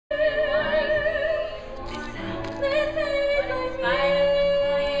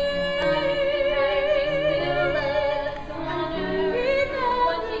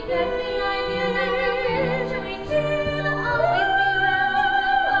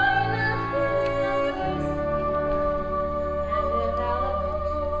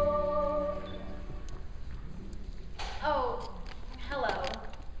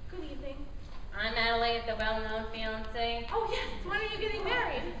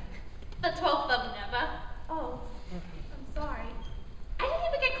The 12th of never. Oh, I'm sorry. I didn't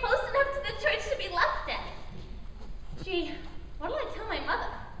even get close enough to the church to be left at. Gee, what'll I tell my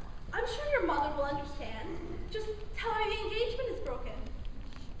mother? I'm sure your mother will understand. Just tell her the engagement is broken.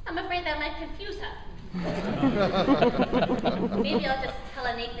 I'm afraid that might confuse her. Maybe I'll just tell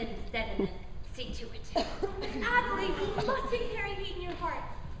her Nathan is dead and then see to it. Adelaide, you mustn't carry hate in your heart.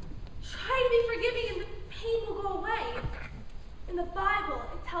 Try to be forgiving and the pain will go away. In the Bible,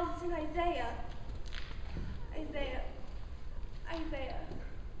 it tells us in Isaiah.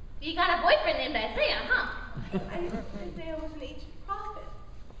 You got a boyfriend named Isaiah, huh? Isaiah was an ancient prophet.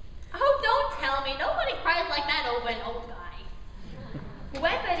 Oh, don't tell me. Nobody cries like that over an old guy.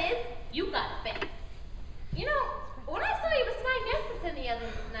 Whoever it is, you got faith. You know, when I saw you with Sky Masterson the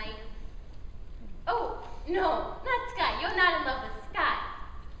other night... Oh, no, not Sky. You're not in love with Sky.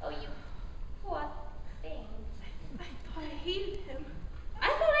 Oh, you poor thing. I thought I hated him. I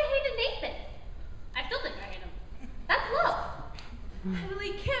thought I hated Nathan. I still think I hate him. That's love.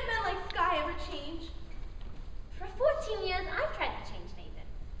 Emily, can't men like Sky ever change? For 14 years, I've tried to change Nathan.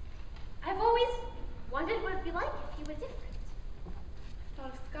 I've always wondered what it'd be like if you were different. I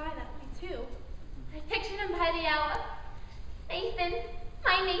thought of Sky that way too. I pictured him by the hour. Nathan,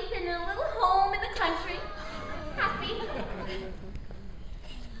 my Nathan, in a little home in the country. Happy.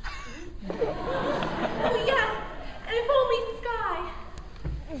 Oh yes, and if only Sky.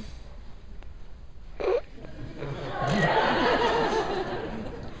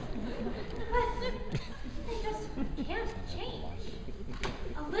 But they just can't change.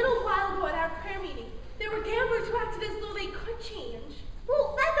 A little while ago at our prayer meeting, there were gamblers who acted as though they could change.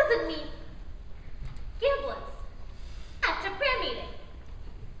 Well, that doesn't mean gamblers. At your prayer meeting.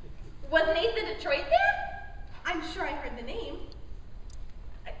 Was Nathan Detroit there? I'm sure I heard the name.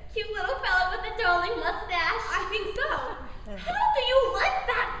 A cute little fellow with a darling mustache. I think so. How do you like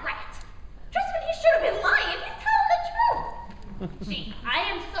that rat? Just when he should have been lying, he's telling the truth. Gee, I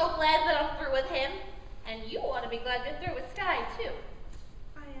am so glad that I'm through with him. And you ought to be glad you're through with Sky, too.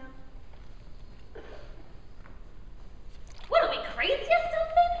 I am. What, are we crazy or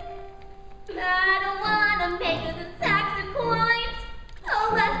something? I don't wanna make it in sacks and coins.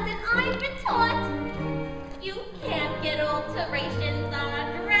 A lesson I've been taught. You can't get alterations on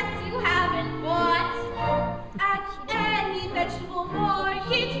a dress you haven't bought. At any vegetable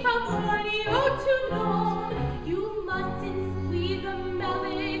market from Oreo to Nome, you mustn't squeeze a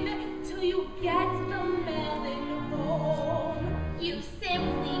melon till you get the melon home. You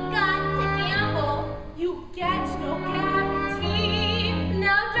simply got to gamble. You get no guarantee.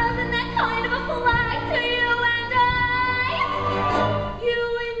 Now doesn't that kind of apply to you and I? You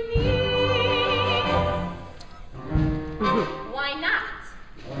and me. Why not?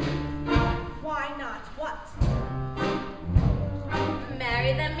 Why not? What?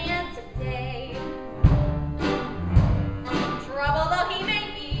 Marry the man